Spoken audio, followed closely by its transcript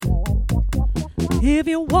If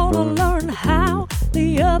you want to learn how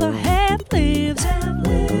the other half lives,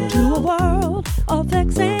 welcome to a world of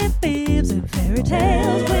facts and fibs and fairy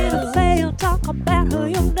tales. When I fail, talk about who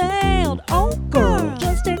you nailed. Oh, girl,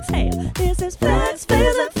 just exhale. This is Facts,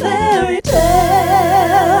 Fibs, and Fairy Tales.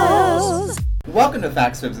 Welcome to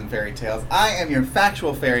Facts, Fibs, and Fairy Tales. I am your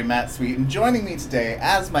factual fairy, Matt Sweet, and joining me today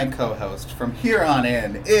as my co-host from here on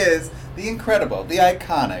in is the incredible, the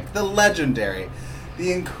iconic, the legendary,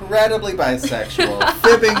 the incredibly bisexual,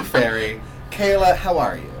 fibbing fairy, Kayla. How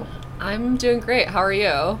are you? I'm doing great. How are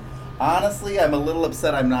you? Honestly, I'm a little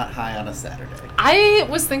upset I'm not high on a Saturday. I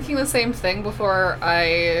was thinking the same thing before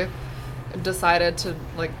I decided to,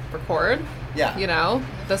 record. Yeah. You know,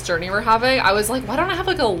 this journey we're having. I was like, why don't I have,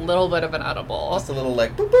 a little bit of an edible? Just a little,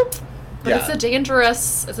 boop, boop. But yeah. it's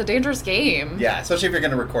a dangerous game. Yeah, especially if you're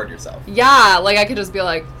going to record yourself. Yeah, I could just be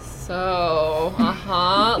like, so,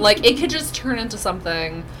 it could just turn into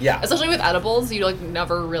something. Yeah. Especially with edibles, you,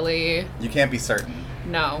 never really... You can't be certain.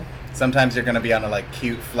 No. Sometimes you're going to be on a,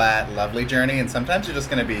 cute, flat, lovely journey, and sometimes you're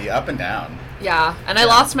just going to be up and down. Yeah, and I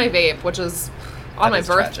lost my vape, which is on my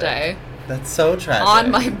birthday. Tragic. That's so tragic.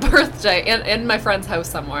 On my birthday, in my friend's house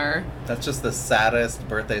somewhere. That's just the saddest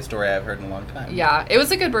birthday story I've heard in a long time. Yeah, it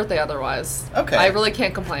was a good birthday otherwise. Okay. I really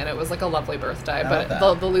can't complain. It was a lovely birthday,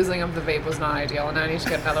 but the losing of the vape was not ideal, and I need to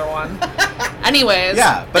get another one. Anyways.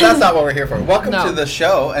 Yeah, but that's not what we're here for. Welcome to the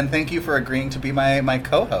show, and thank you for agreeing to be my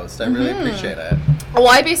co-host. I really appreciate it. Well,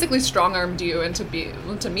 I basically strong-armed you into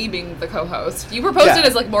me being the co-host. You proposed it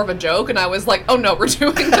as more of a joke, and I was like, oh no, we're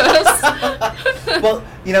doing this. Well,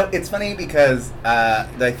 it's funny because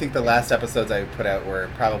I think the last episodes I put out were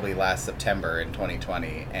probably last September in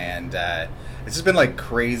 2020, and it's just been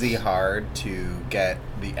crazy hard to get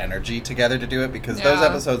the energy together to do it because those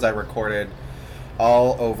episodes I recorded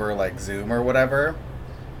all over Zoom or whatever,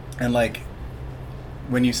 and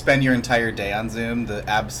when you spend your entire day on Zoom, the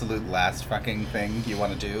absolute last fucking thing you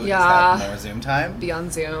want to do is have more Zoom time. Be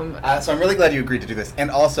on Zoom. So I'm really glad you agreed to do this.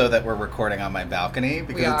 And also that we're recording on my balcony.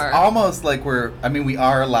 Because it's almost like we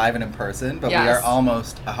are live and in person, but we are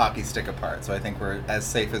almost a hockey stick apart. So I think we're as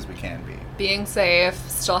safe as we can be. Being safe,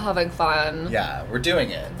 still having fun. Yeah, we're doing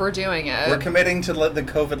it. We're doing it. We're committing to live the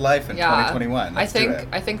COVID life in 2021. I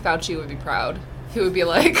think Fauci would be proud. He would be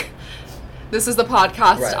like... This is the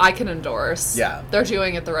podcast I can endorse. Yeah. They're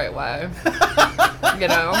doing it the right way.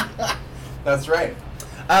 That's right.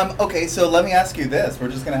 Okay, so let me ask you this. We're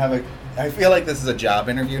just going to have I feel like this is a job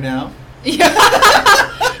interview now.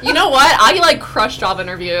 Yeah. You know what? I crush job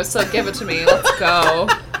interviews, so give it to me. Let's go.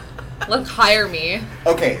 Hire me.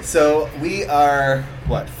 Okay, so we are,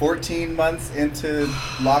 14 months into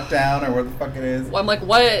lockdown or what the fuck it is? Well, I'm like,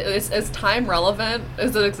 what? Is time relevant?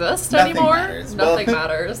 Does it exist Nothing anymore? Matters. Nothing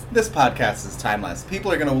matters. This podcast is timeless.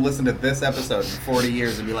 People are going to listen to this episode in 40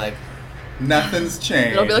 years and be like, nothing's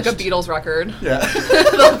changed. It'll be like a Beatles record. Yeah.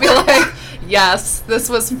 They'll be like, yes, this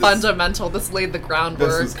was fundamental. This laid the groundwork.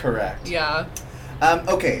 This is correct. Yeah.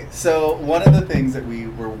 Okay, so one of the things that we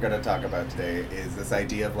were going to talk about today is this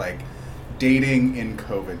idea of dating in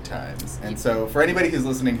COVID times. And so for anybody who's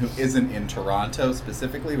listening who isn't in Toronto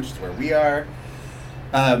specifically, which is where we are,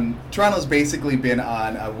 Toronto's basically been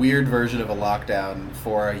on a weird version of a lockdown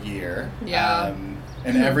for a year. Yeah.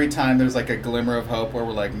 And every time there's a glimmer of hope where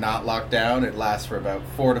we're not locked down, it lasts for about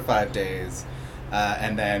 4 to 5 days.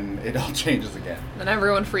 And then it all changes again. Then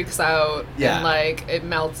everyone freaks out. Yeah. And it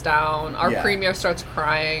melts down. Our premier starts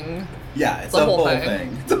crying. Yeah, it's a whole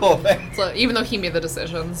thing. It's a whole thing. So, even though he made the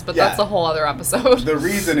decisions, but that's a whole other episode. The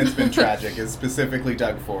reason it's been tragic is specifically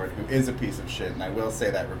Doug Ford, who is a piece of shit, and I will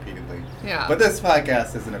say that repeatedly. Yeah. But this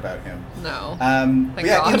podcast isn't about him. No. Thank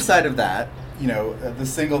God. Inside of that, the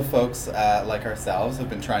single folks like ourselves have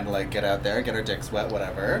been trying to get out there, get our dicks wet,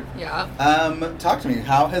 whatever. Yeah. Talk to me.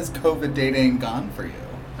 How has COVID dating gone for you?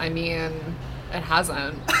 I mean, it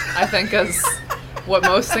hasn't. I think as what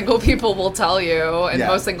most single people will tell you, and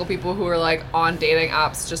most single people who are on dating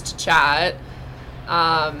apps just to chat,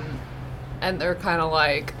 and they're kind of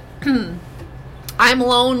I'm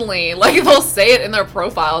lonely. They'll say it in their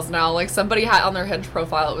profiles now. Somebody had on their Hinge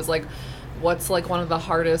profile, it was what's one of the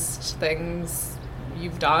hardest things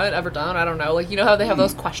you've ever done? I don't know. You know how they have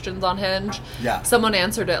those questions on Hinge? Yeah. Someone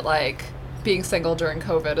answered it being single during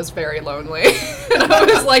COVID is very lonely. And I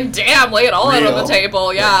was like, damn, lay it all out on the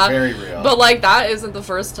table. Yeah. Very real. But that isn't the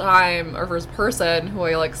first time or first person who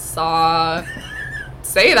I saw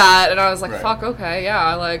say that. And I was like, fuck, okay,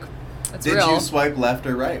 yeah, it's real. Did you swipe left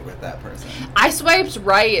or right with that person? I swiped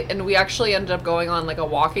right, and we actually ended up going on a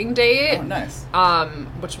walking date. Oh, nice.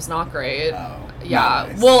 Which was not great. Oh, yeah.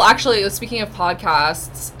 nice. Well, actually, speaking of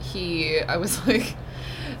podcasts, I was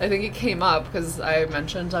I think it came up because I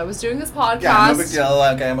mentioned I was doing this podcast. Yeah, no big deal.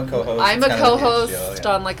 Like, I'm a co-host. I'm a It's kind of co-host a huge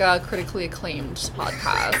deal, yeah. on like a critically acclaimed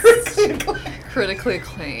podcast. Critically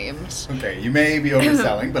acclaimed. Okay, you may be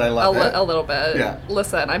overselling, but I love it. A little bit. Yeah.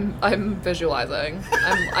 Listen, I'm visualizing.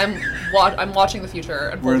 I'm watching the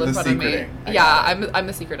future We're unfold in the front of me. secreting. I Yeah, got it. I'm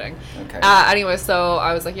the secreting. Okay. Anyway, so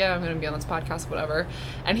I was like, yeah, I'm gonna be on this podcast, whatever.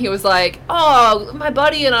 And he was like, oh, my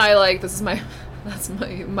buddy and I, like, this is my. That's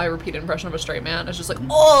my repeat impression of a straight man. It's just like,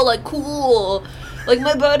 oh, like, cool. Like,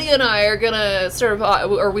 my buddy and I are gonna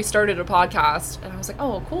we started a podcast. And I was like,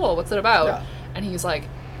 oh, cool. What's it about? Yeah. And he's like,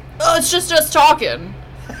 oh, it's just us talking.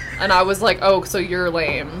 And I was like, oh, so you're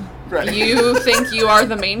lame. Right. You think you are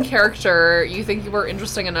the main character. You think you were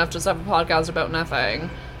interesting enough just to have a podcast about nothing.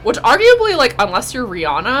 Which arguably, like, unless you're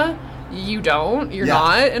Rihanna, you don't. You're Yeah.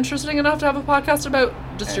 not interesting enough to have a podcast about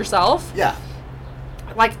just yourself. Yeah.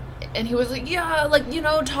 Like, and he was like, yeah, like, you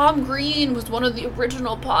know, Tom Green was one of the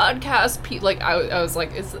original podcast like, I was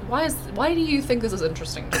like, why do you think this is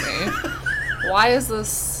interesting to me? Why is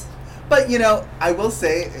this? But, you know, I will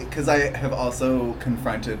say, because I have also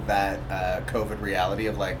confronted that COVID reality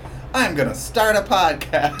of, like, I'm going to start a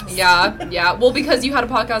podcast. Yeah. Well, because you had a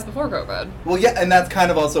podcast before COVID. Well, yeah, and that's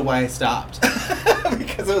kind of also why I stopped.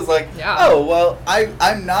 Because it was like, Yeah. oh, well,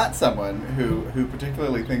 I'm not someone who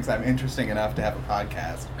particularly thinks I'm interesting enough to have a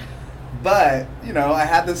podcast. But, you know, I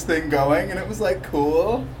had this thing going, and it was, like,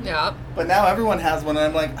 cool. Yeah. But now everyone has one, and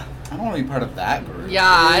I'm like, I don't want to be part of that group. Yeah,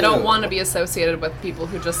 I don't Ew. want to be associated with people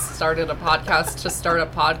who just started a podcast to start a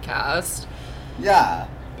podcast. Yeah.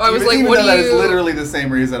 I was like, even what though do that is you- literally the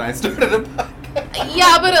same reason I started a podcast.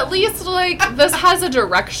 Yeah, but at least, like, this has a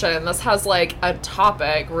direction. This has, like, a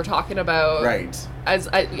topic. We're talking about... Right. As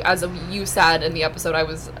you said in the episode I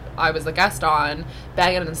was a guest on,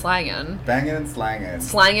 banging and slanging. Banging and slanging.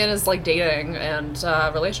 Slanging is like dating and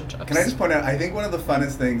relationships. Can I just point out, I think one of the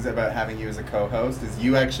funnest things about having you as a co-host is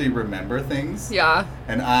you actually remember things. Yeah.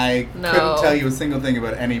 And I No. couldn't tell you a single thing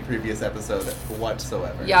about any previous episode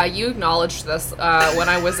whatsoever. Yeah, you acknowledged this when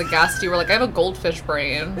I was a guest. You were like, I have a goldfish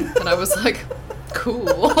brain. And I was like,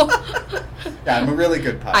 cool. Yeah, I'm a really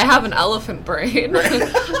good podcast. I have an elephant brain.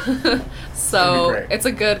 Right. So That'd be great. it's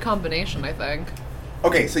a good combination, I think.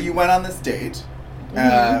 Okay, so you went on this date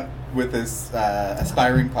Mm-hmm. with this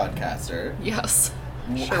aspiring podcaster. Yes.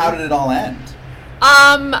 Sure. How did it all end?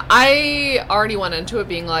 I already went into it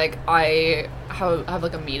being like, I have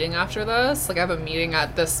like a meeting after this. Like, I have a meeting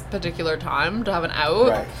at this particular time to have an out.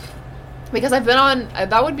 Right. Because I've been on,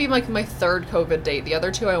 that would be like my third COVID date. The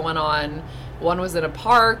other two I went on, one was in a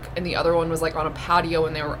park, and the other one was like on a patio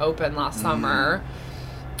when they were open last summer.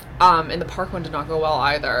 And the park one did not go well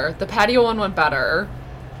either. The patio one went better.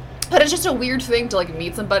 But it's just a weird thing to like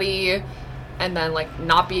meet somebody and then like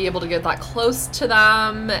not be able to get that close to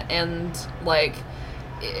them. And like,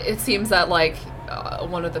 it seems that like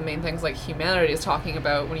one of the main things like humanity is talking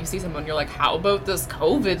about when you see someone, you're like, how about this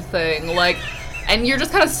COVID thing? Like, and you're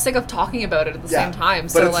just kind of sick of talking about it at the same time.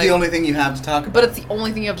 But So it's like, the only thing you have to talk about. but it's the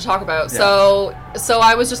only thing you have to talk about. Yeah. So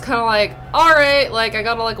I was just kind of like, all right, like I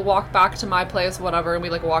gotta like walk back to my place, whatever, and we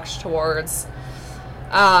like walked towards.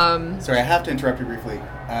 Sorry, I have to interrupt you briefly.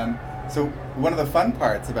 So one of the fun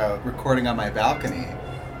parts about recording on my balcony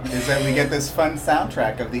is that we get this fun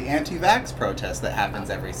soundtrack of the anti-vax protest that happens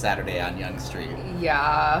every Saturday on Yonge Street.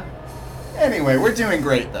 Yeah, Anyway, we're doing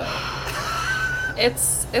great though.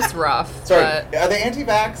 it's rough. Sorry, But are they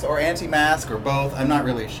anti-vax or anti-mask or both? I'm not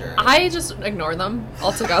really sure. I just ignore them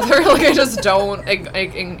altogether. Like I just don't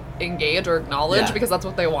engage or acknowledge Yeah. because that's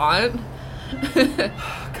what they want.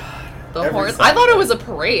 The Every horns. Sunday. I thought it was a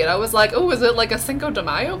parade. I was like, oh, is it like a Cinco de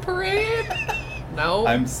Mayo parade? No.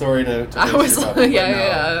 I'm sorry to I burst was your like- bubble, but yeah, no.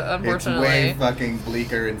 yeah, unfortunately. It's way fucking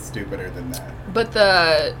bleaker and stupider than that. But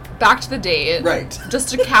the back to the date, Right. Just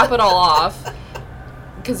to cap it all off,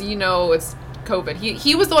 because you know it's COVID.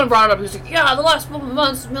 He was the one who brought it up. He was like, "Yeah, the last couple of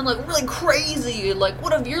months have been like really crazy. Like,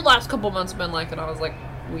 what have your last couple of months been like?" And I was like,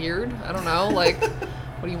 "Weird. I don't know. Like,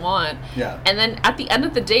 what do you want?" Yeah. And then at the end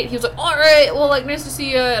of the date, he was like, "All right, well, like, nice to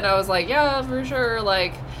see you." And I was like, "Yeah, for sure.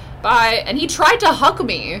 Like, bye." And he tried to hug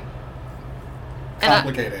me. And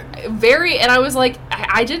Complicated. and I was like,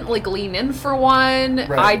 I didn't like lean in for one.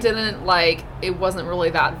 Right. I didn't like, it wasn't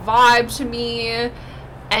really that vibe to me.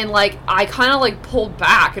 And like, I kind of like pulled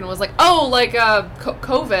back and was like, oh, like,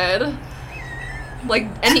 COVID. Like,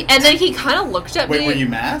 and then he kind of looked at me. Wait, were you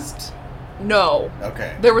masked? No.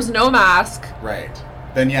 Okay. There was no mask. Right.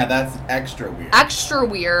 Then yeah, that's extra weird. Extra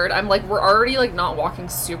weird. I'm like, we're already like not walking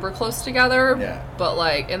super close together. Yeah. But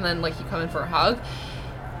like, and then like you come in for a hug.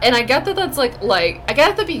 And I get that that's like, I get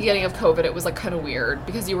at the beginning of COVID, it was, like, kind of weird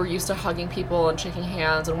because you were used to hugging people and shaking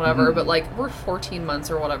hands and whatever, but, like, we're 14 months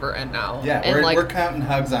or whatever in now. Yeah, and we're counting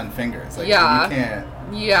hugs on fingers. Like, Yeah. you can't...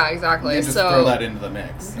 Yeah, exactly. You just throw that into the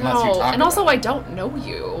mix. Unless you talk and also about I don't know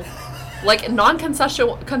you. Like,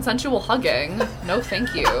 consensual hugging. No,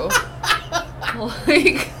 thank you.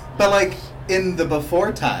 Like... But, like, in the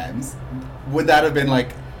before times, would that have been,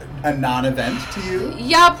 like, a non-event to you?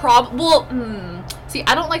 Yeah, see,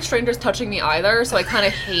 I don't like strangers touching me either, so I kind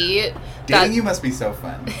of hate Dating you must be so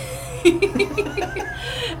fun.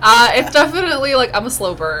 It's definitely, like, I'm a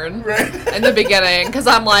slow burn in the beginning, because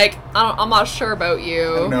I'm like, I'm not sure about you.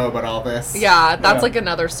 I don't know about all this. Yeah, that's like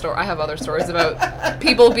another story. I have other stories about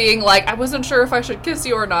people being like, I wasn't sure if I should kiss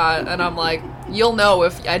you or not, and I'm like, you'll know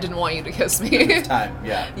if I didn't want you to kiss me. It's time,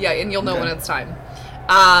 yeah. Yeah, and you'll know when it's time.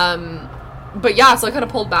 But yeah, so I kind of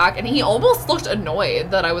pulled back, and he almost looked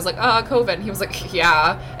annoyed that I was like, COVID. And he was like,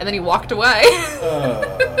 yeah. And then he walked away.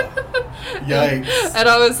 Yikes. And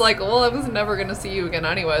I was like, well, I was never going to see you again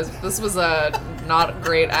anyways. This was a not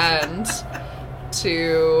great end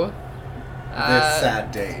to... this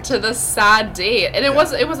sad date. To the sad date. And it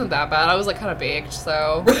wasn't that bad. I was, like, kind of baked,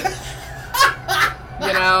 so...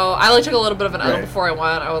 You know, I, like, took a little bit of an edible before I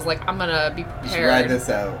went. I was like, I'm going to be prepared. You should ride this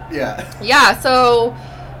out. Yeah. Yeah, so...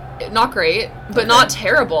 Not great, but not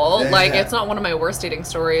terrible. Yeah, It's not one of my worst dating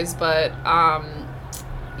stories, but,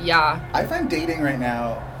 yeah. I find dating right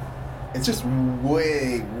now, it's just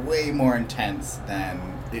way, way more intense than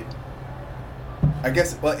it... I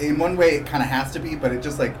guess, well, in one way it kind of has to be, but it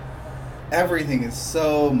just, like, everything is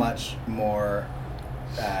so much more,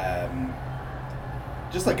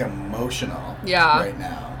 just, like, emotional right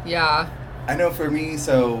now. Yeah. I know for me,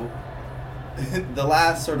 so, the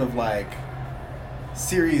last sort of, like...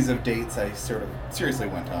 series of dates I sort of seriously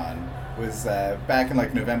went on was back in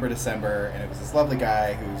like November, December, and it was this lovely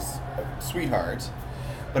guy who's a sweetheart,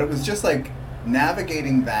 but it was just like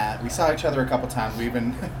navigating that. We saw each other a couple times. We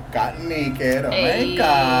even got naked. Oh my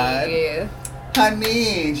god,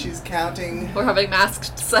 honey, she's counting. We're having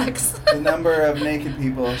masked sex. The number of naked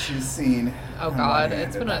people she's seen. Oh god, hand,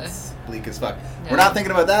 it's been that's bleak as fuck. Yeah. We're not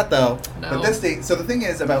thinking about that though. No. But this date. So the thing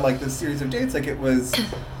is about like this series of dates, like it was.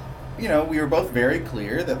 You know, we were both very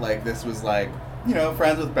clear that, like, this was, like, you know,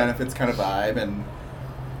 friends with benefits kind of vibe,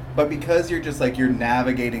 but because you're just, like, you're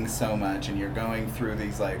navigating so much and you're going through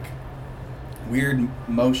these, like, weird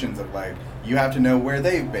motions of, like, you have to know where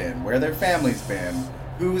they've been, where their family's been,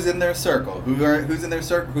 who's in their circle, who's in their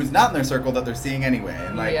circle, who's not in their circle that they're seeing anyway,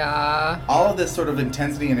 and, like, all of this sort of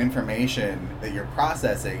intensity and information that you're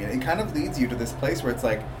processing, and it kind of leads you to this place where it's,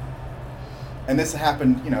 like, and this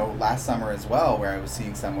happened, you know, last summer as well, where I was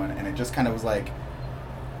seeing someone, and it just kind of was like,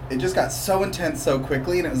 it just got so intense so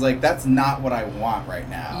quickly, and it was like, that's not what I want right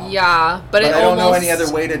now. Yeah, but I don't know any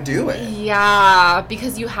other way to do it. Yeah,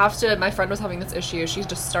 because you have to. My friend was having this issue. She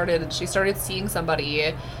started seeing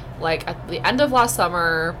somebody, like at the end of last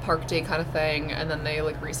summer, park date kind of thing, and then they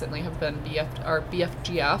like recently have been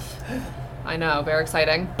BFGF. I know, very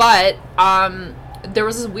exciting. But there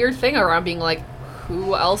was this weird thing around being like,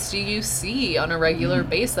 who else do you see on a regular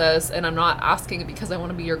basis? And I'm not asking because I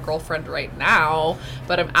want to be your girlfriend right now,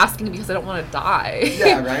 but I'm asking because I don't want to die.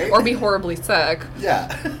 Yeah, right? Or be horribly sick.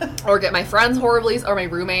 Yeah. Or get my friends horribly, or my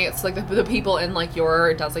roommates, like the people in like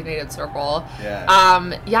your designated circle. Yeah.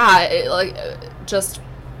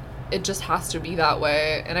 It just has to be that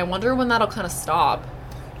way. And I wonder when that'll kind of stop.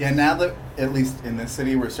 Yeah, now that, at least in this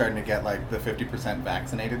city, we're starting to get like the 50%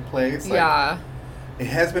 vaccinated plays. Like, yeah. It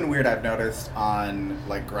has been weird, I've noticed, on,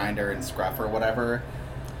 like, Grindr and Scruff or whatever.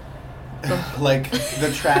 Like,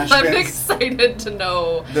 the trash bins. I'm excited to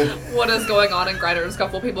know what is going on in Grindr and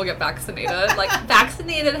Scruff. Will people get vaccinated? Like,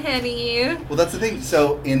 vaccinated, honey. Well, that's the thing.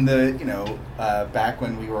 So, in the, you know, back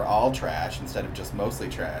when we were all trash instead of just mostly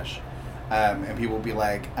trash, and people would be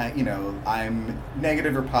like, you know, I'm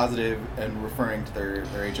negative or positive and referring to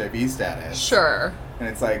their HIV status. Sure. And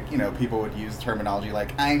it's like, you know, people would use terminology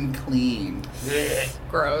like, I'm clean.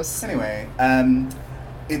 Gross. Anyway,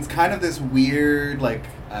 it's kind of this weird, like,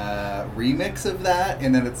 remix of that,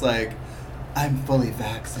 and then it's like, I'm fully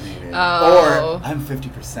vaccinated. Oh. Or, I'm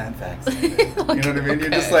 50% vaccinated. You know what I mean? Okay. You're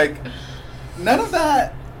just like, none of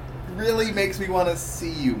that really makes me want to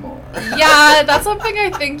see you more. Yeah, that's something I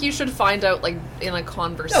think you should find out, like, in a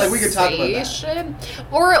conversation. Yeah, like, we could talk about that.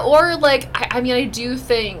 Or like, I mean, I do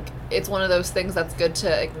think it's one of those things that's good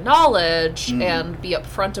to acknowledge and be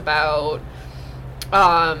upfront about.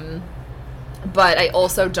 But I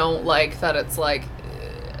also don't like that it's like,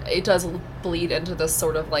 it does bleed into this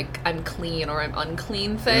sort of like, I'm clean or I'm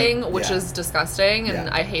unclean thing, which is disgusting, and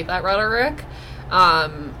I hate that rhetoric.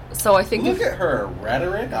 So I think Look at her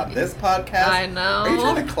rhetoric on this podcast. I know. Are you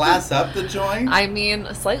trying to class up the joint? I mean,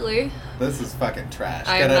 slightly. This is fucking trash.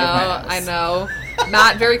 I Get know, out of my I house. know.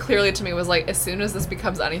 Matt very clearly to me was like, as soon as this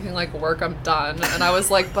becomes anything like work, I'm done. And I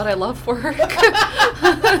was like, but I love work.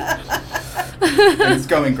 And it's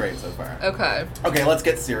going great so far. Okay. Okay, let's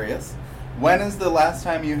get serious. When is the last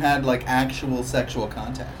time you had like actual sexual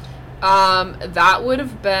contact? That would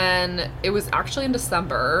have been. It was actually in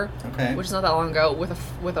December, Okay. which is not that long ago,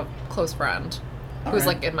 with a close friend, who was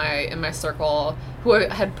Alright. like in my circle, who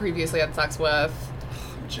I had previously had sex with.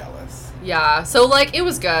 I'm jealous. Yeah, so like it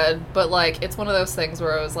was good, but like it's one of those things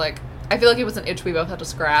where it was like I feel like it was an itch we both had to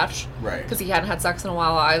scratch Right. because he hadn't had sex in a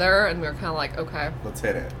while either, and we were kind of like, okay, Let's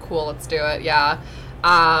hit it. cool, let's do it. Yeah.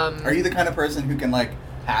 Are you the kind of person who can like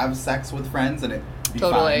have sex with friends and it be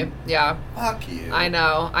Totally. fine? Yeah. Fuck you. I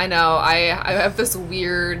know. I have this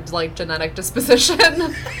weird like genetic disposition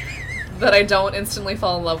that I don't instantly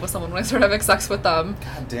fall in love with someone when I start having sex with them.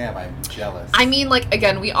 God damn, I'm jealous. I mean, like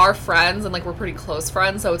again, we are friends and like we're pretty close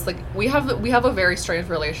friends, so it's like we have a very strange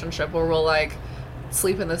relationship where we'll like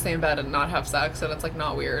sleep in the same bed and not have sex, and it's like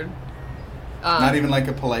not weird. Not even like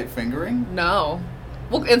a polite fingering? No.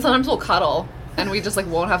 Well, and sometimes we'll cuddle and we just like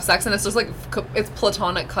won't have sex, and it's just like it's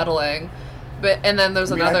platonic cuddling. And then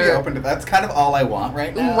there's I mean, I'd be another. open to that's kind of all I want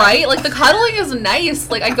right now. Right? Like the cuddling is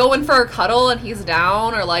nice. Like I go in for a cuddle and he's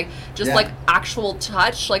down, or like just Yeah. like actual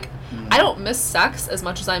touch. Like I don't miss sex as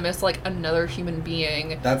much as I miss like another human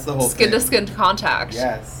being. That's the whole Skin to thing. skin contact.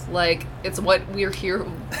 Yes. Like it's what we're here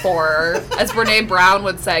for. As Brene Brown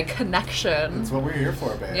would say, connection. That's what we're here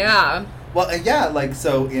for, babe. Yeah. Well, yeah, like,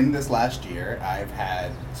 so in this last year, I've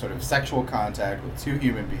had sort of sexual contact with two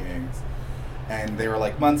human beings, and they were,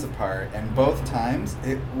 like, months apart, and both times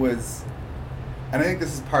it was, and I think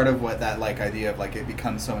this is part of what that, like, idea of, like, it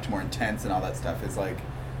becomes so much more intense and all that stuff is, like,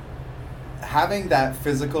 having that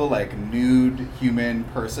physical, like, nude human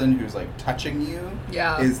person who's, like, touching you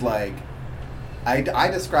Yeah. is, like, I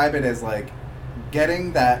describe it as, like,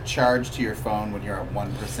 getting that charge to your phone when you're at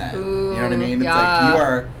 1%. You know what I mean? It's yeah. like you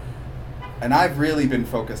are, and I've really been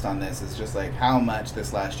focused on this, is just like how much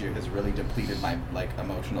this last year has really depleted my like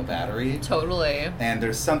emotional battery. Totally. And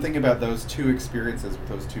there's something about those two experiences with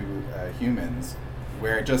those two humans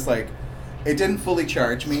where it just like, it didn't fully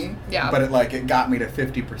charge me, Yeah. but it got me to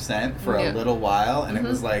 50% for Yeah. a little while, and it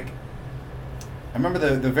was like, I remember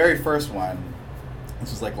the very first one, this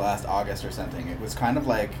was like last August or something, it was kind of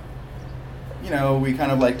like, you know, we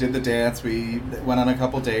kind of like did the dance, we went on a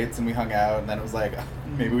couple dates and we hung out, and then it was like,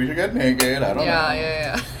 maybe we should get naked, I don't know.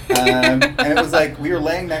 Yeah. And it was like, we were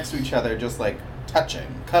laying next to each other just like touching,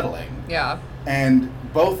 cuddling, Yeah. and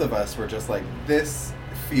both of us were just like, this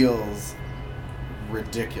feels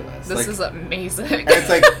ridiculous. This like, is amazing. and it's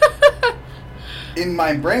like, in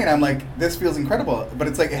my brain, I'm like, this feels incredible, but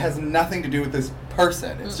it's like, it has nothing to do with this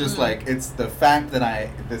person. It's just like, it's the fact that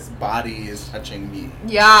this body is touching me.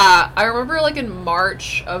 Yeah, I remember like in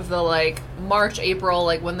March, April,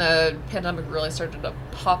 like when the pandemic really started to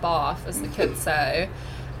pop off, as the kids say.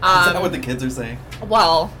 Is that what the kids are saying?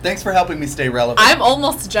 Well, Thanks for helping me stay relevant. I'm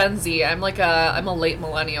almost Gen Z. I'm a late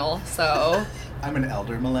millennial, so I'm an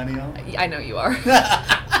elder millennial. I know you are.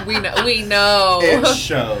 We know. It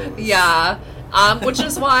shows. Yeah. Which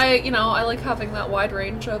is why, you know, I like having that wide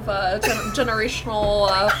range of generational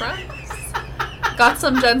friends. Got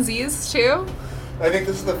some Gen Zs too. I think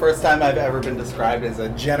this is the first time I've ever been described as a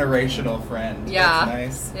generational friend. Yeah.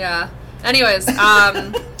 That's nice. Yeah. Anyways,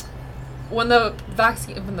 when the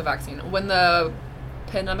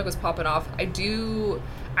pandemic was popping off,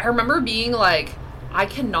 I remember being like, I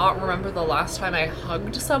cannot remember the last time I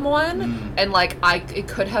hugged someone, and like it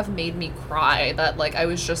could have made me cry. That like I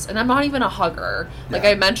was just, and I'm not even a hugger. Like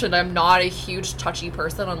Yeah. I mentioned, I'm not a huge touchy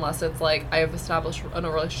person unless it's like I have established a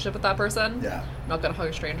relationship with that person. Yeah. I'm not gonna hug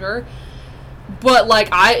a stranger. But like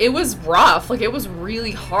it was rough. Like it was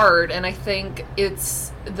really hard, and I think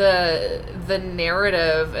it's the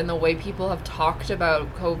narrative and the way people have talked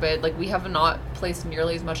about COVID. Like we have not placed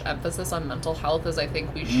nearly as much emphasis on mental health as I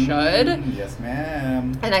think we should. Yes,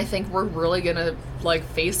 ma'am. And I think we're really gonna like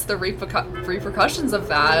face the repercussions of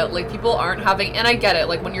that. Like people aren't having, and I get it.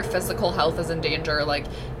 Like when your physical health is in danger, like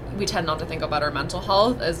we tend not to think about our mental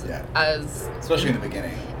health as Especially in the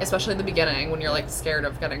beginning. especially in the beginning when you're like scared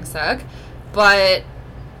of getting sick. But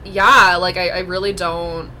yeah, like I really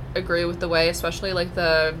don't agree with the way, especially like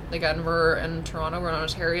again we're in Toronto, we're in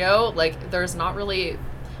Ontario, like there's not really,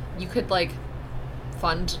 you could like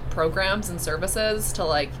fund programs and services to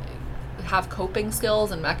like have coping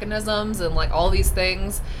skills and mechanisms and like all these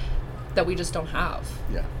things that we just don't have.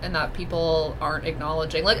 Yeah. And that people aren't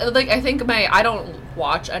acknowledging. Like I think I don't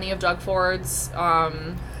watch any of Doug Ford's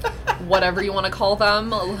whatever you want to call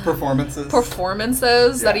them.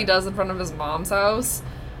 Performances that he does in front of his mom's house.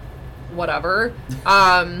 Whatever.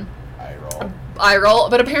 I roll.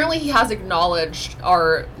 But apparently he has acknowledged,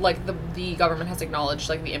 or like the government has acknowledged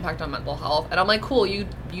like the impact on mental health. And I'm like, cool, you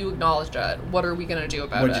acknowledged it. What are we gonna do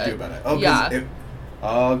about it? What'd you do about it? Oh, yeah.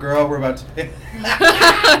 Oh, girl, we're about to...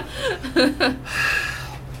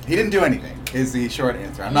 He didn't do anything, is the short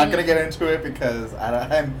answer. I'm not going to get into it because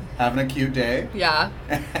I'm having a cute day. Yeah.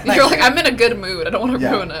 You're like, I'm in a good mood. I don't want to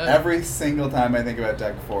ruin it. Every single time I think about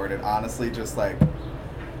Doug Ford, it honestly just, like,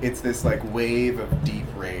 it's this, like, wave of deep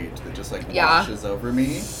rage that just, like, washes over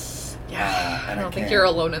me. Yeah. And I don't think you're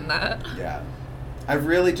alone in that. Yeah. I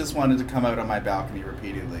really just wanted to come out on my balcony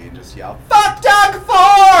repeatedly and just yell, "Fuck Doug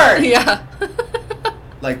Ford!" Yeah.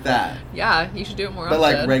 Like that. Yeah, you should do it more but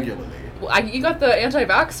often. But, like, regularly. Well, you got the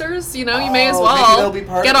anti-vaxxers, you know, you may as maybe well they'll be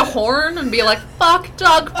part get of a it. horn and be like, "Fuck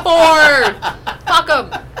Doug Ford! Fuck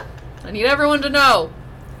him!" I need everyone to know.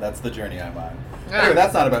 That's the journey I'm on. Yeah. Anyway,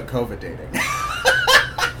 that's not about COVID dating.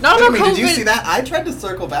 Not about COVID. Did you see that? I tried to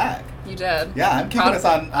circle back. You did. Yeah, I'm keeping us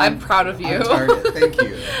on I'm proud of you. On target. Thank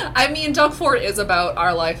you. I mean, Doug Ford is about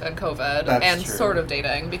our life and COVID and true. sort of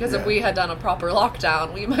dating, because if we had done a proper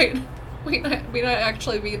lockdown, we might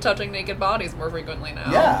actually be touching naked bodies more frequently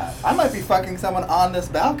now. Yeah, I might be fucking someone on this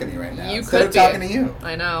balcony right now. You instead could of be. talking to you.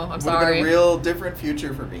 I know. I'm Would sorry. have been a real different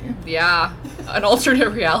future for me. Yeah, an alternate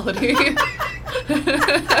reality.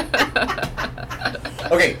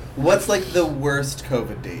 Okay, what's like the worst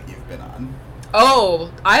COVID date you've been on?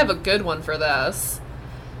 Oh, I have a good one for this.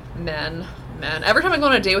 Men. Every time I go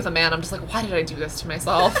on a date with a man, I'm just like, why did I do this to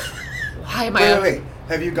myself? Why am I... Wait.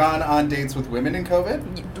 Have you gone on dates with women in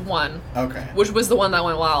COVID? One. Okay. Which was the one that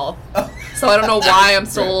went well. So I don't know why I'm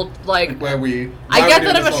still, like... Why I get we that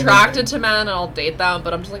doing I'm this whole attracted thing? to men and I'll date them,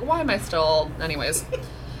 but I'm just like, why am I still... Anyways.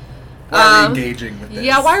 Why are we engaging with this?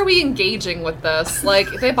 Yeah, why are we engaging with this?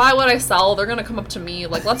 Like, if they buy what I sell, they're gonna come up to me.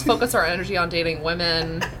 Like, let's focus our energy on dating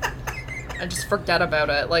women and just forget about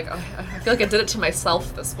it. Like, I feel like I did it to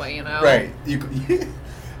myself this way, you know? Right.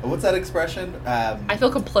 What's that expression? I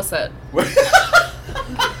feel complicit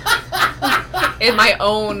in my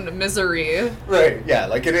own misery. Right, yeah,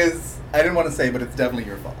 like it is, I didn't want to say, but it's definitely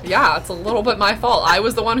your fault. Yeah, it's a little bit my fault. I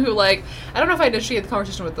was the one who, like, I don't know if I initiated the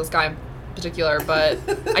conversation with this guy in particular, but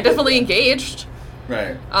I definitely engaged.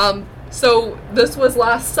 Right. So this was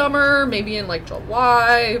last summer, maybe in, like,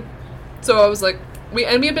 July. So I was like, we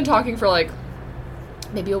had been talking for, like,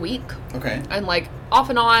 maybe a week. Okay. And, like, off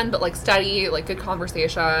and on, but, like, steady, like, good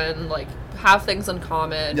conversation, like, have things in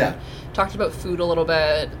common. Yeah. Talked about food a little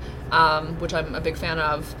bit, which I'm a big fan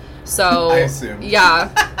of. So I assume. Yeah.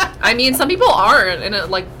 I mean, some people aren't,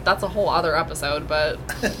 and like that's a whole other episode, but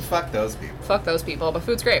Fuck those people. Fuck those people, but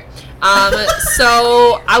food's great.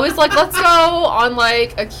 So I was like, let's go on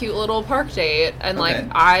like a cute little park date, and like Okay.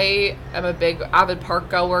 I am a big avid park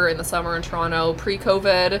goer in the summer in Toronto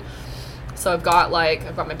pre-COVID. So I've got my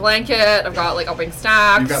blanket, I'll bring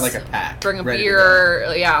snacks. You've got like a pack. Bring a ready to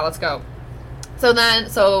beer. Yeah, let's go.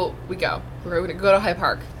 So we go. We're going to go to High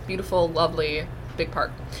Park. Beautiful, lovely, big park.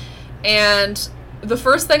 And the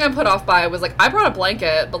first thing I'm put off by was like, I brought a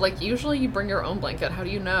blanket, but like usually you bring your own blanket. How do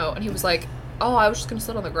you know? And he was like, oh, I was just going to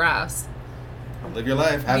sit on the grass. go. Live your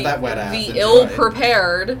life. Have that wet ass. The Enjoy.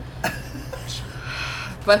 ill-prepared.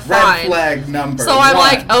 But fine. Red flag number So I'm one.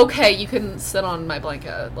 like, okay, you can sit on my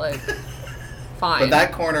blanket. Like, fine. But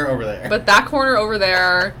that corner over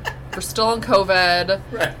there. We're still on COVID.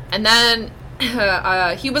 Right. And then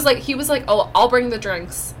he was like, oh, I'll bring the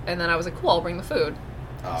drinks. And then I was like, cool, I'll bring the food.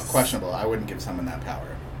 Questionable. I wouldn't give someone that power.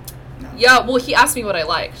 No. Yeah, well, he asked me what I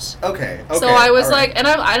liked. Okay. So I was all right. like, and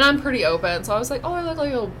I'm pretty open. So I was like, oh, I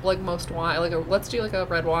like most wine. Let's do like a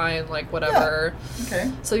red wine, like whatever. Yeah.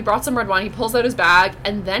 Okay. So he brought some red wine. He pulls out his bag,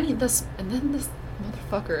 and then this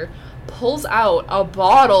motherfucker pulls out a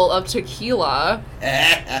bottle of tequila.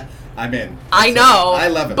 I'm in. I know. I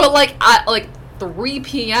love it. But like at 3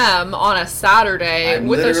 p.m. on a Saturday I'm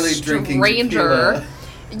with a literally drinking stranger. tequila.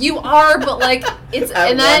 You are, but like it's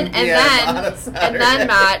At and then 1 p.m. on a Saturday.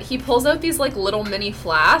 Matt, he pulls out these like little mini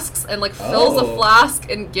flasks and like fills a Oh. flask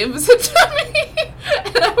and gives it to me.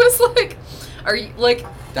 And I was like, are you like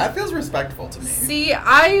That feels respectful to me. See,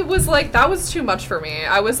 I was like, that was too much for me.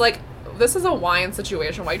 I was like, this is a wine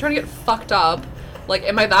situation. Why are you trying to get fucked up? Like,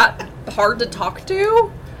 am I that hard to talk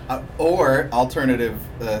to? Or alternative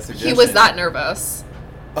suggestion. He was that nervous.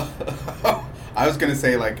 I was gonna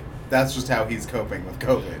say like that's just how he's coping with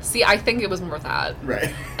COVID. See, I think it was more that.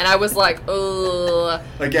 Right. And I was like, ugh.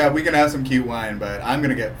 Like, yeah, we can have some cute wine, but I'm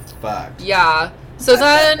gonna get fucked. Yeah. So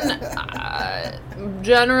then,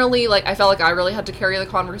 generally, like, I felt like I really had to carry the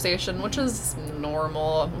conversation, which is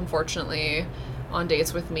normal, unfortunately, on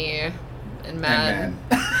dates with me and men.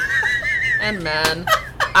 And men.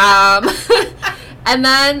 And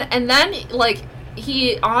then, like,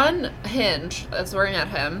 he, on Hinge, that's where I met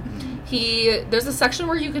him, there's a section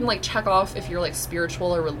where you can, like, check off if you're, like,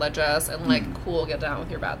 spiritual or religious and, like, cool, get down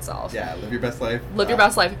with your bad self. Yeah, live your best life. Live your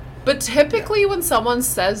best life. But typically when someone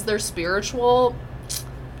says they're spiritual,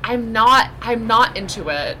 I'm not into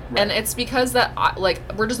it. Right. And it's because that, like,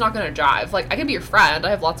 we're just not going to jive. Like, I can be your friend. I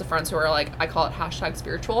have lots of friends who are, like, I call it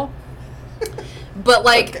 #spiritual. But,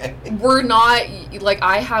 like, okay. We're not, like,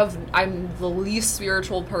 I'm the least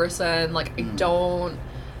spiritual person. Like,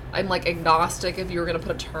 I'm, like, agnostic if you were going to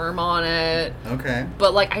put a term on it. Okay.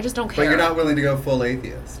 But, like, I just don't care. But you're not willing to go full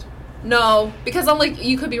atheist? No, because I'm like,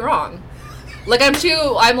 you could be wrong. Like, I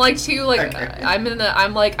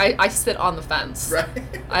sit on the fence. Right.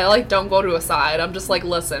 I, like, don't go to a side. I'm just like,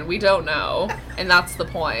 listen, we don't know. And that's the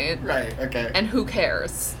point. Right, okay. And who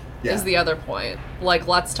cares is the other point. Like,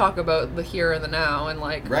 let's talk about the here and the now and,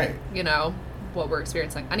 like, you know, what we're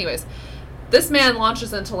experiencing. Anyways, this man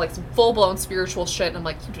launches into, like, some full-blown spiritual shit, and I'm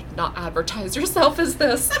like, you did not advertise yourself as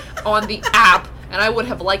this on the app. And I would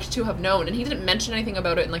have liked to have known. And he didn't mention anything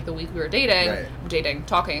about it in, like, the week we were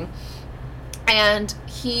talking. And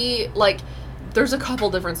he, like, there's a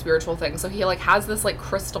couple different spiritual things. So he, like, has this, like,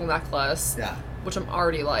 crystal necklace. Yeah. Which I'm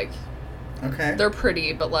already like, okay. They're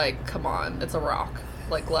pretty, but, like, come on. It's a rock.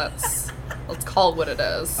 Like, let's call it what it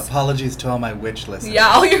is. Apologies to all my witch listeners. Yeah,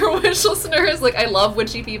 all your witch listeners. Like, I love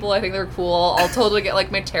witchy people. I think they're cool. I'll totally get,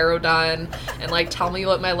 like, my tarot done and, like, tell me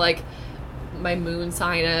what my moon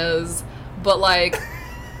sign is. But, like,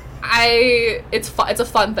 it's a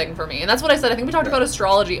fun thing for me. And that's what I said. I think we talked about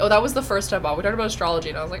astrology. Oh, that was the first time we talked about astrology,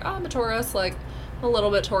 and I was like, oh, I'm a Taurus, like, a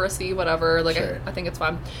little bit Taurus-y, whatever. Like, sure. I think it's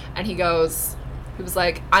fun. And he was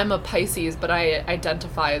like, I'm a Pisces, but I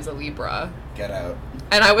identify as a Libra. Get out.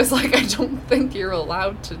 And I was like, I don't think you're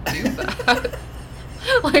allowed to do that.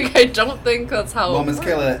 Like, I don't think that's how Well, Ms.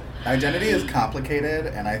 Kayla, identity is complicated,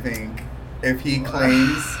 and I think if he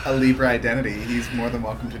claims a Libra identity, he's more than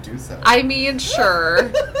welcome to do so. I mean,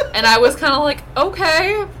 sure. And I was kind of like,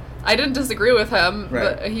 okay. I didn't disagree with him,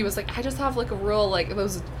 right. But he was like, I just have, like, a real, like,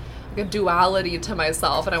 there's like a duality to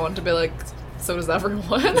myself, and I wanted to be like, so does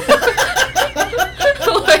everyone.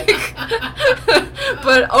 Like,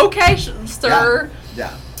 but okay, sir.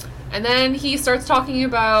 Yeah. And then he starts talking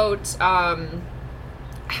about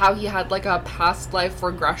how he had, like, a past life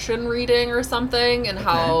regression reading or something, and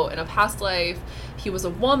how in a past life he was a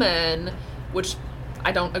woman, which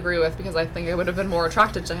I don't agree with because I think I would have been more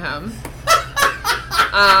attracted to him.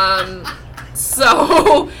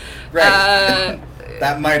 So right.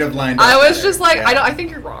 That might have lined up. I was just like, I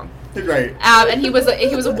think you're wrong. Right. And he was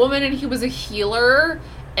a woman, and he was a healer,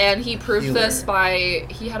 and he proved this by,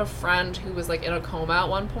 he had a friend who was, like, in a coma at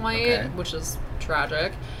one point, which is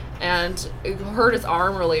tragic, and it hurt his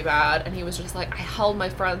arm really bad, and he was just like, I held my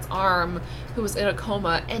friend's arm who was in a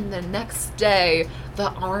coma, and the next day the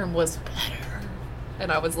arm was better.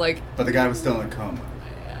 And I was like, but the guy was still in a coma.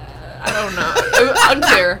 I don't know. It was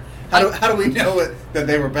unclear. How do we know that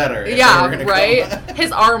they were better? Yeah, right?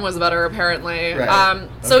 His arm was better, apparently. Right.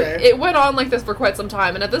 So it went on like this for quite some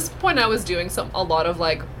time. And at this point, I was doing a lot of,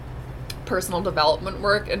 like, personal development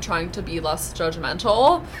work and trying to be less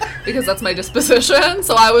judgmental because that's my disposition.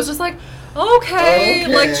 So I was just like, okay.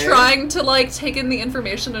 Like, trying to, like, take in the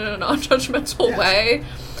information in a non-judgmental way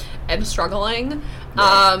and struggling.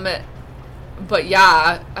 Right. But he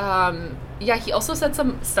also said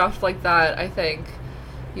some stuff like that, I think.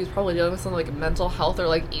 He was probably dealing with some, like, mental health or,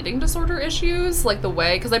 like, eating disorder issues, like, the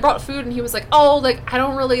way, because I brought food, and he was like, oh, like, I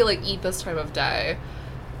don't really, like, eat this time of day.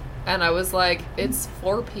 And I was like, it's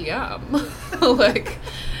 4 p.m. like,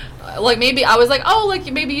 maybe, I was like, oh, like,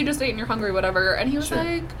 maybe you just ate and you're hungry, whatever. And he was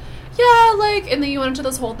like, yeah, like, and then he went into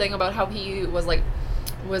this whole thing about how he was like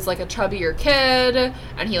a chubbier kid,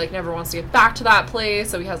 and he, like, never wants to get back to that place,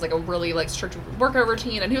 so he has, like, a really, like, strict workout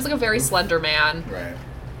routine, and he was, like, a very slender man. Right.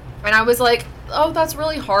 And I was like, oh, that's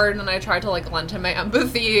really hard, and I tried to, like, lend him my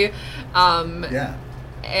empathy.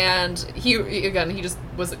 And he just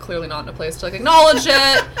was clearly not in a place to, like, acknowledge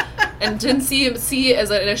it, and didn't see it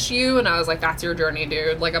as an issue, and I was like, that's your journey,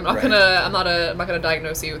 dude. Like, I'm not gonna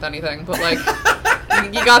diagnose you with anything, but, like,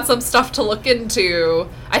 you got some stuff to look into.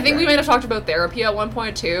 I think we might have talked about therapy at one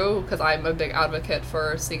point, too, because I'm a big advocate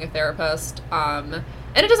for seeing a therapist. And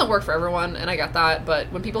it doesn't work for everyone, and I get that,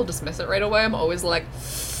 but when people dismiss it right away, I'm always like,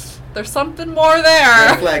 There's something more there.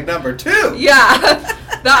 Red flag number 2. Yeah.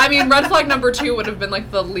 Red flag number 2 would have been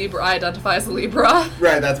like the Libra. I identify as a Libra.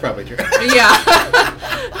 Right, that's probably true. Yeah.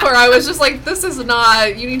 Where I was just like, this is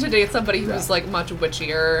not, you need to date somebody who's like much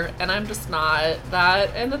witchier, and I'm just not that,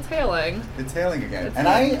 and it's hailing. It's hailing again. And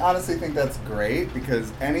I honestly think that's great,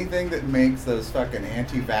 because anything that makes those fucking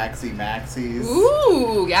anti-vaxxy maxis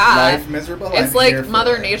Ooh, yeah. life miserable, it's I'm like here for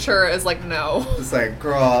Mother it. Nature is like, no. It's like,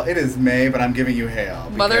 girl, it is May, but I'm giving you hail.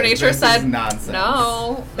 Mother because Nature this said, is nonsense.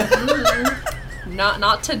 no.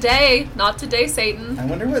 Not today. Not today, Satan. I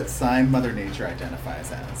wonder what sign Mother Nature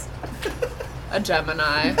identifies as. A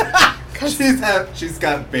Gemini. She's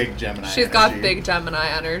got big Gemini She's energy. got big Gemini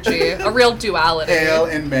energy. A real duality. Hail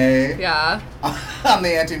in May. Yeah. On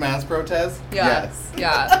the anti-mask protest. Yeah. Yes.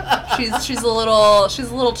 Yeah. She's a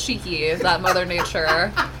little cheeky, that Mother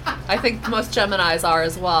Nature. I think most Geminis are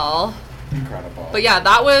as well. Incredible. But yeah,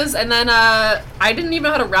 that was, and then I didn't even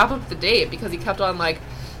know how to wrap up the date because he kept on like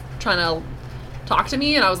trying to talk to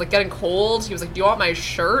me, and I was like getting cold. He was like, "Do you want my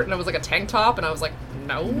shirt?" And it was like a tank top, and I was like,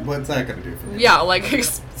 "No." What's that gonna do for me? Yeah, like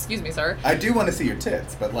excuse me, sir. I do want to see your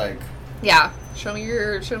tits, but like. Yeah, show me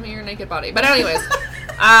your naked body. But anyways,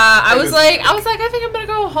 I was like, I think I'm gonna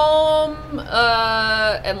go home,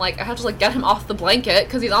 and like I have to like get him off the blanket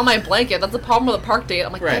because he's on my blanket. That's the problem with a park date.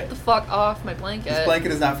 I'm like, Right. get the fuck off my blanket. This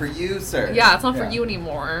blanket is not for you, sir. Yeah, it's not for you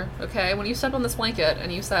anymore. Okay, when you stepped on this blanket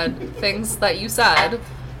and you said things that you said,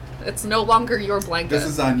 it's no longer your blanket. This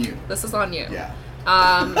is on you. This is on you. Yeah.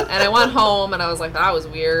 And I went home and I was like, that was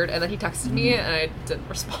weird. And then he texted me and I didn't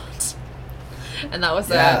respond. And that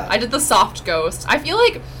was it. I did the soft ghost. I feel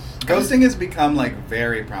like Ghosting has become like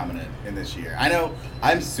very prominent in this year. I know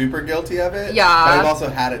I'm super guilty of it. Yeah. But I've also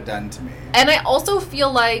had it done to me. And I also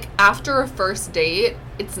feel like after a first date,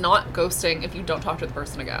 it's not ghosting if you don't talk to the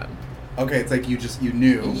person again. Okay, it's like you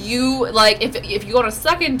knew. You, like, if you go on a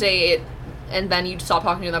second date and then you stop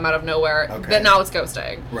talking to them out of nowhere, then now it's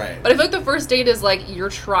ghosting. Right. But I feel like the first date is like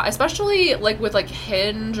especially like with like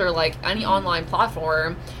Hinge or like any online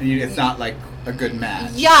platform. And it's not like a good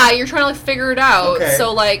match. Yeah, you're trying to like figure it out. Okay.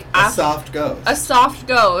 So like a soft ghost. A soft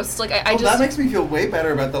ghost. Like I just that makes me feel way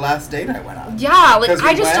better about the last date I went on. Yeah, like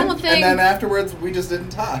I just don't think. And then afterwards we just didn't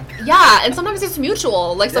talk. Yeah, and sometimes it's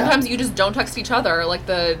mutual. Like sometimes you just don't text each other. Like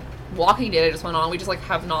the walking date I just went on, we just like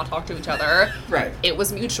have not talked to each other. Right. It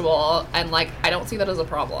was mutual, and like I don't see that as a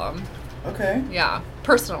problem. Okay. Yeah,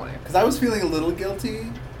 personally. Because I was feeling a little guilty,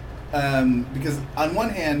 because on one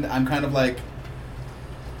hand I'm kind of like,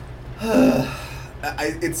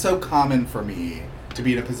 it's so common for me to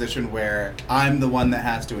be in a position where I'm the one that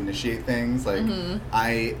has to initiate things. Like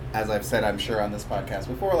as I've said, I'm sure on this podcast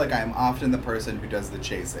before, like I'm often the person who does the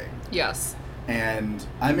chasing. Yes. And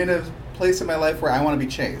I'm in a place in my life where I want to be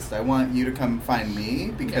chased. I want you to come find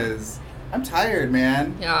me because I'm tired,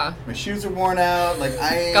 man. Yeah. My shoes are worn out. Like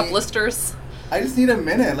got blisters. I just need a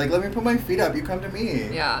minute. Like, let me put my feet up. You come to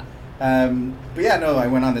me. Yeah. But yeah, no, I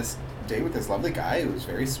went on this date with this lovely guy who was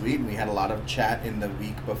very sweet, and we had a lot of chat in the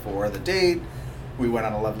week before the date. We went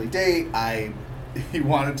on a lovely date. He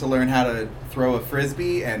wanted to learn how to throw a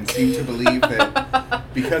frisbee and seemed to believe that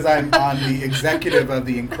because I'm on the executive of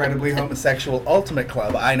the incredibly homosexual Ultimate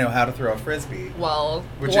Club, I know how to throw a frisbee. Well,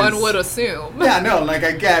 one would assume. Yeah, no, like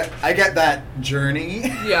I get that journey.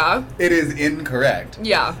 Yeah. It is incorrect.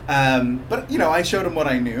 Yeah. But I showed him what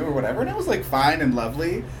I knew or whatever, and it was like fine and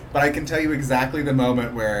lovely. But I can tell you exactly the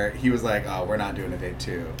moment where he was like, "Oh, we're not doing a date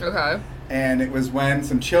 2." Okay. And it was when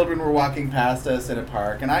some children were walking past us in a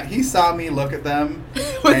park, and he saw me look at them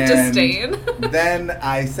with disdain. Then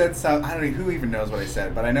I said something. I don't know who even knows what I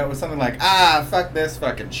said, but I know it was something like, "Fuck this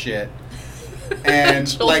fucking shit." And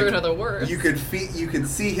children are the worst. You could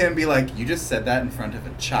see him be like, "You just said that in front of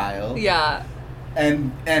a child." Yeah.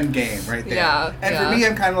 And end game right there. Yeah. And for me,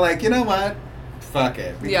 I'm kind of like, you know what? Fuck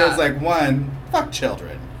it. Because like 1, fuck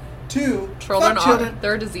children. 2, children.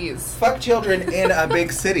 They're a disease. Fuck children in a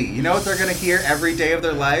big city. You know what they're going to hear every day of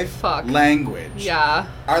their life? Fuck. Language. Yeah.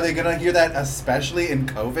 Are they going to hear that especially in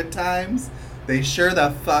COVID times? They sure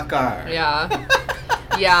the fuck are. Yeah.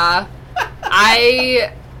 Yeah.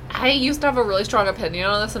 I used to have a really strong opinion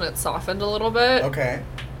on this, and it softened a little bit. Okay.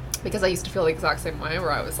 Because I used to feel the exact same way,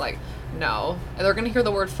 where I was like, no. And they're going to hear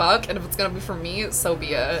the word fuck, and if it's going to be for me, so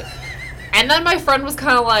be it. And then my friend was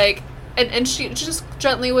kind of like, and she just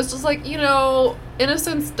gently was just like,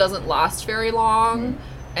 innocence doesn't last very long.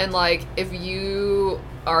 And, like, if you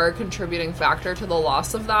are a contributing factor to the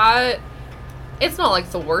loss of that, it's not like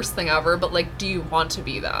the worst thing ever, but like, do you want to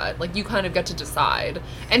be that? Like, you kind of get to decide.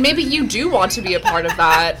 And maybe you do want to be a part of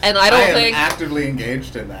that, and I don't think... actively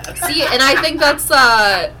engaged in that. See, and I think that's,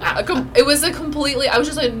 it was I was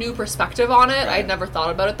just a new perspective on it. Right. I'd never thought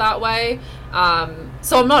about it that way.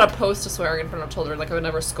 So I'm not opposed to swearing in front of children. Like,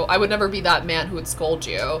 I would never be that man who would scold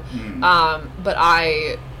you. But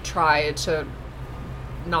I try to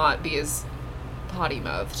not be as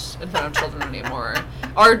potty-mouthed in front of children anymore.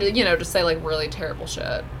 Or, you know, just say, like, really terrible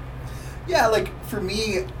shit. Yeah, like, for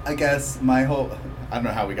me, I guess my whole... I don't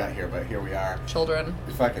know how we got here, but here we are. Children.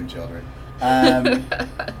 Fucking children.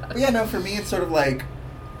 But yeah, no, for me, it's sort of like...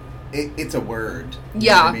 It's a word. You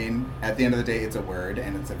know what I mean? At the end of the day, it's a word,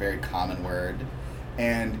 and it's a very common word.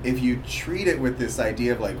 And if you treat it with this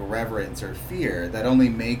idea of, like, reverence or fear, that only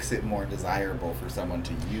makes it more desirable for someone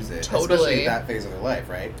to use it. Totally. Especially at that phase of their life,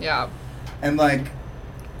 right? Yeah. And, like,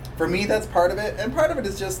 for me, that's part of it. And part of it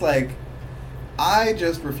is just, like, I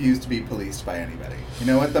just refuse to be policed by anybody. You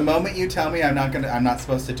know, at the moment you tell me I'm not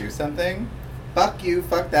supposed to do something, fuck you,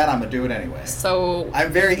 fuck that, I'm gonna do it anyway. So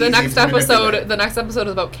I'm very the easy next to manipulate. the next episode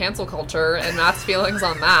is about cancel culture and Matt's feelings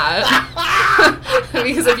on that.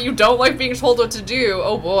 Because if you don't like being told what to do,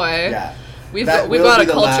 oh boy. Yeah. We've got a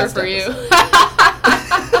culture for you.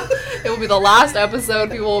 It will be the last episode.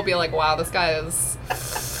 People will be like, wow, this guy is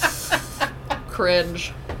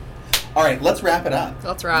cringe. All right, let's wrap it up.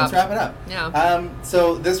 Let's wrap it up. Yeah.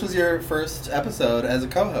 So this was your first episode as a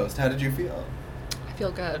co-host. How did you feel? I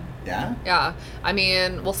feel good. Yeah? Yeah. I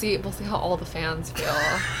mean, we'll see how all the fans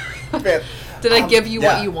feel. Man, Did I give you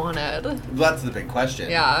what you wanted? That's the big question.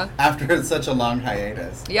 Yeah. After such a long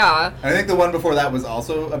hiatus. Yeah. I think the one before that was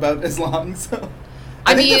also about as long, so...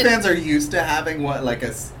 I think the fans are used to having,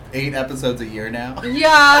 8 episodes a year now?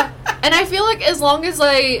 Yeah. And I feel like as long as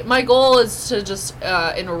my goal is to just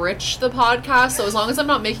enrich the podcast, so as long as I'm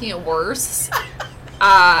not making it worse...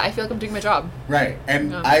 I feel like I'm doing my job. Right.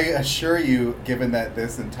 And I assure you, given that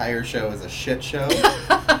this entire show is a shit show,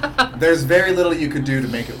 there's very little you could do to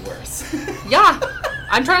make it worse. Yeah.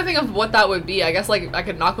 I'm trying to think of what that would be. I guess, I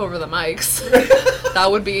could knock over the mics. That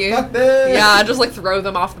would be... Fuck this. Yeah, just, throw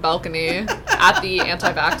them off the balcony at the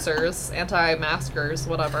anti-vaxxers, anti-maskers,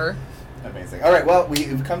 whatever. Amazing. All right, well,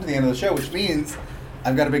 we've come to the end of the show, which means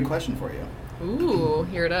I've got a big question for you. Ooh,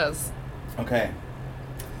 here it is. Okay.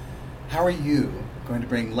 How are you going to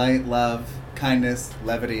bring light, love, kindness,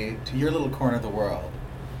 levity to your little corner of the world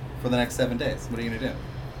for the next 7 days? What are you going to do?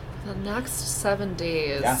 The next 7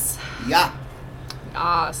 days. Yeah.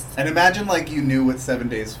 Yes. And imagine you knew what 7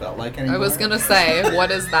 days felt like anymore. I was going to say,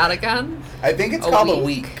 what is that again? I think it's called a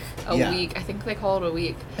week. A Yeah. week. I think they call it a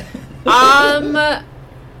week.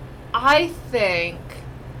 I think,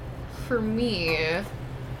 for me,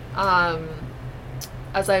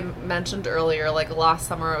 as I mentioned earlier, last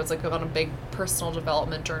summer I was on a big personal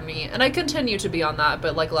development journey, and I continue to be on that,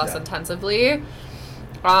 but less intensively.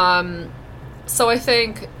 So I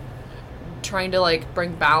think trying to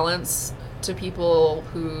bring balance to people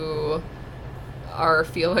who are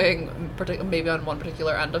feeling maybe on one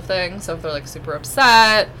particular end of things. So if they're super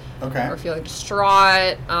upset, or feeling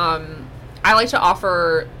distraught, I like to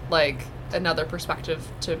offer another perspective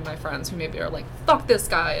to my friends who maybe are fuck this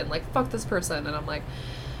guy and fuck this person, and I'm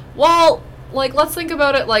well, let's think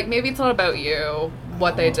about it, maybe it's not about you,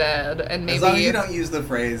 what they did, and maybe... As long as you don't use the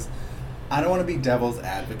phrase, I don't want to be devil's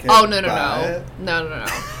advocate. Oh, no.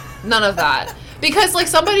 None of that. Because,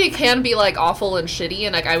 somebody can be, awful and shitty,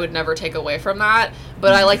 and, I would never take away from that,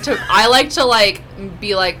 but I like to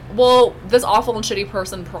be well, this awful and shitty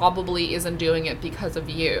person probably isn't doing it because of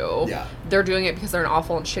you. Yeah. They're doing it because they're an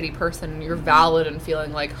awful and shitty person, and you're valid in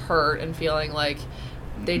feeling, hurt and feeling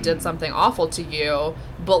they did something awful to you,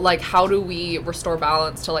 but, how do we restore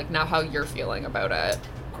balance to, now how you're feeling about it?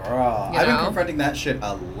 Girl, I've been confronting that shit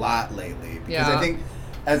a lot lately, because I think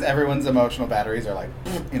as everyone's emotional batteries are,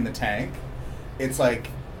 in the tank, it's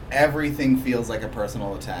everything feels like a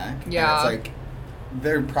personal attack. Yeah. And it's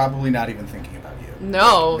they're probably not even thinking about you.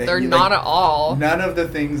 No, they're not at all. None of the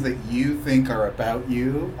things that you think are about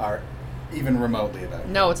you are even remotely about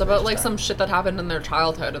you. No, it's about some shit that happened in their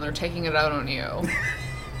childhood, and they're taking it out on you.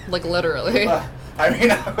 Literally. I mean,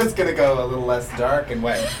 I was going to go a little less dark and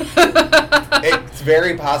went. It's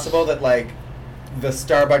very possible that, the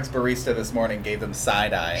Starbucks barista this morning gave them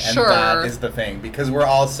side-eye, and that is the thing, because we're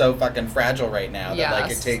all so fucking fragile right now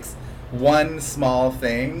that, it takes one small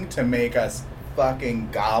thing to make us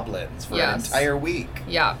fucking goblins for an entire week.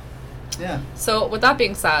 Yeah. Yeah. So, with that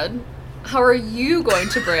being said, how are you going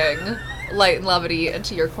to bring light and levity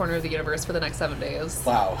into your corner of the universe for the next 7 days?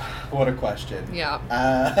 Wow. What a question. Yeah.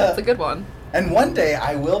 It's a good one. And one day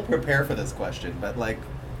I will prepare for this question, but, maybe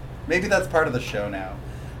Maybe that's part of the show now.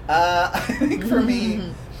 I think for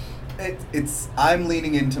me, I'm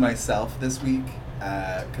leaning into myself this week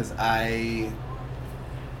because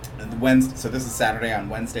so this is Saturday. On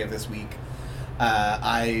Wednesday of this week,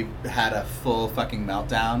 I had a full fucking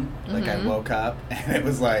meltdown. Like, I woke up and it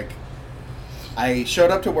was like, I showed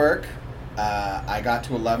up to work. I got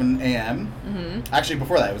to 11 a.m. Actually,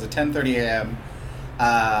 before that, it was at 10:30 a.m.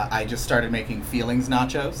 I just started making Feelings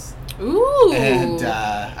nachos. Ooh. And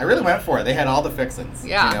I really went for it. They had all the fixins.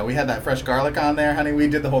 Yeah. You know, we had that fresh garlic on there, honey. We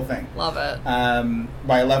did the whole thing. Love it.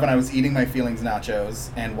 By 11, I was eating my Feelings nachos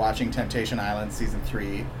and watching Temptation Island Season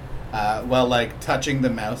 3 while, like, touching the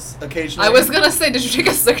mouse occasionally. I was going to say, did you take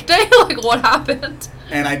a sick day? Like, what happened?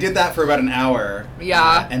 And I did that for about an hour.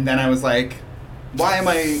 Yeah. And then I was like, why am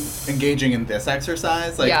I engaging in this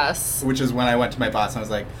exercise? Like, yes. Which is when I went to my boss and I was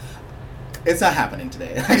like, it's not happening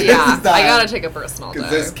today. Yeah, I gotta take a personal day.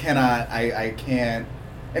 Because this cannot, I can't.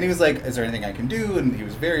 And he was like, is there anything I can do? And he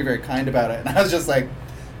was very, very kind about it. And I was just like,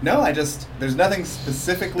 no, there's nothing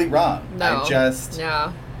specifically wrong. No. I just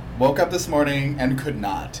Yeah. woke up this morning and could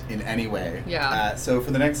not in any way. Yeah. So for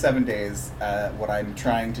the next 7 days, what I'm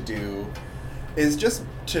trying to do is just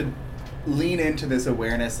to lean into this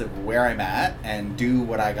awareness of where I'm at and do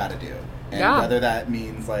what I gotta do. And whether that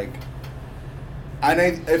means, like,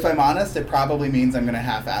 if I'm honest, it probably means I'm going to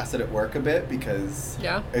half-ass it at work a bit because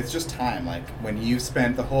it's just time. Like, when you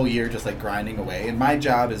spent the whole year just, like, grinding away, and my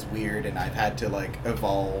job is weird, and I've had to, like,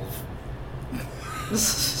 evolve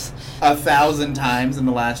 1,000 times in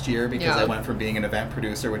the last year because I went from being an event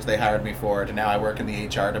producer, which they hired me for, to now I work in the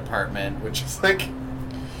HR department, which is, like,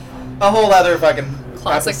 a whole other fucking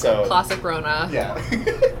episode. Classic Rona. Yeah.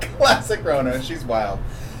 Classic Rona. She's wild.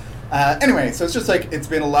 Anyway, so it's just like, it's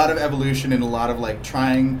been a lot of evolution and a lot of, like,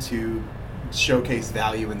 trying to showcase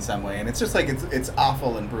value in some way. And it's just like, it's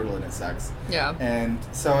awful and brutal and it sucks. Yeah. And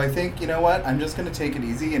so I think, you know what, I'm just going to take it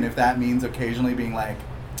easy. And if that means occasionally being like,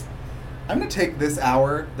 I'm going to take this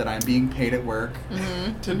hour that I'm being paid at work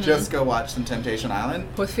to just go watch some Temptation Island.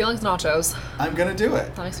 With Feelings nachos. I'm going to do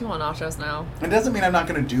it. That makes me want nachos now. It doesn't mean I'm not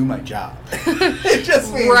going to do my job. It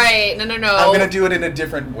just means right. No. I'm going to do it in a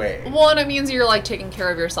different way. Well, and it means you're, like, taking care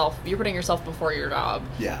of yourself. You're putting yourself before your job.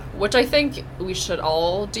 Yeah. Which I think we should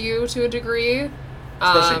all do to a degree.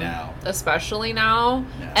 Especially now.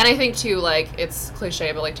 Yeah. And I think, too, like, it's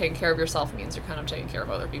cliche, but, like, taking care of yourself means you're kind of taking care of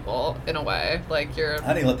other people in a way. Like, you're...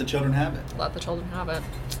 Honey, let the children have it. Let the children have it.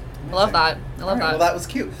 I love that. I love that. Well, that was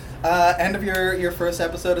cute. End of your first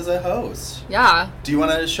episode as a host. Yeah. Do you want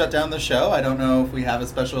to shut down the show? I don't know if we have a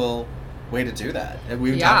special way to do that. Have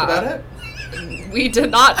we talked about it? We did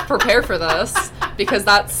not prepare for this because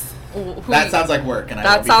that's... that sounds like work, and I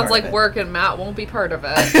that sounds like work, and Matt won't be part of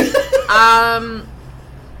it.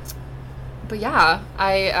 But yeah,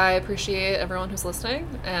 I appreciate everyone who's listening,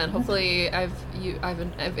 and hopefully I've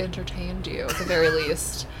entertained you at the very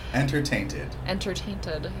least. Entertained you.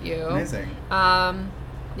 Amazing. Yeah.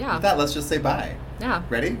 With that, let's just say bye. Yeah.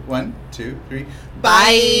 Ready? 1, 2, 3.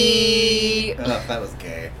 Bye. Oh, that was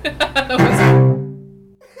gay. That was